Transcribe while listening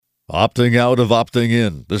Opting out of opting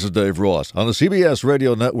in. This is Dave Ross on the CBS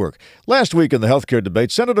Radio Network. Last week in the healthcare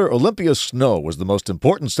debate, Senator Olympia Snowe was the most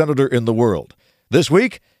important senator in the world. This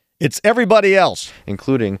week, it's everybody else.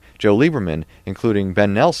 Including Joe Lieberman, including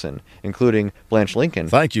Ben Nelson, including Blanche Lincoln.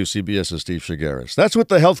 Thank you, CBS's Steve Shigaris. That's what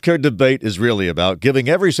the healthcare debate is really about, giving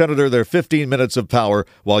every senator their 15 minutes of power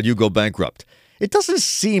while you go bankrupt. It doesn't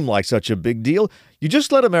seem like such a big deal. You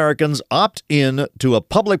just let Americans opt in to a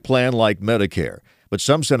public plan like Medicare. But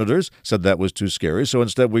some senators said that was too scary, so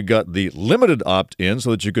instead we got the limited opt-in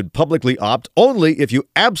so that you could publicly opt only if you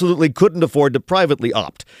absolutely couldn't afford to privately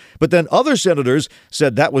opt. But then other senators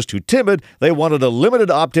said that was too timid. They wanted a limited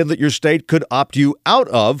opt-in that your state could opt you out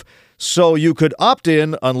of, so you could opt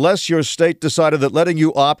in unless your state decided that letting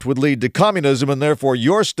you opt would lead to communism, and therefore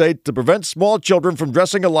your state, to prevent small children from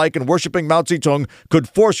dressing alike and worshiping Mao Zedong, could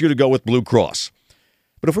force you to go with Blue Cross.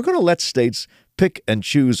 But if we're going to let states pick and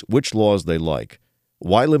choose which laws they like,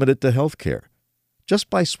 why limit it to health care? Just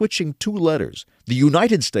by switching two letters, the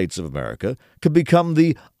United States of America could become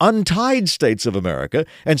the Untied States of America,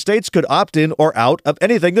 and states could opt in or out of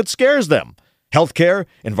anything that scares them. Health care,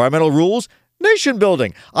 environmental rules, nation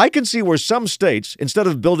building. I can see where some states, instead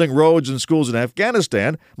of building roads and schools in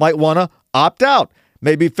Afghanistan, might want to opt out.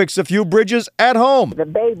 Maybe fix a few bridges at home. The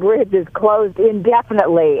Bay Bridge is closed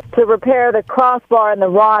indefinitely to repair the crossbar and the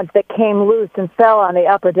rods that came loose and fell on the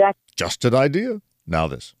upper deck. Just an idea. Now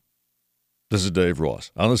this. This is Dave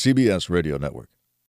Ross on the CBS Radio Network.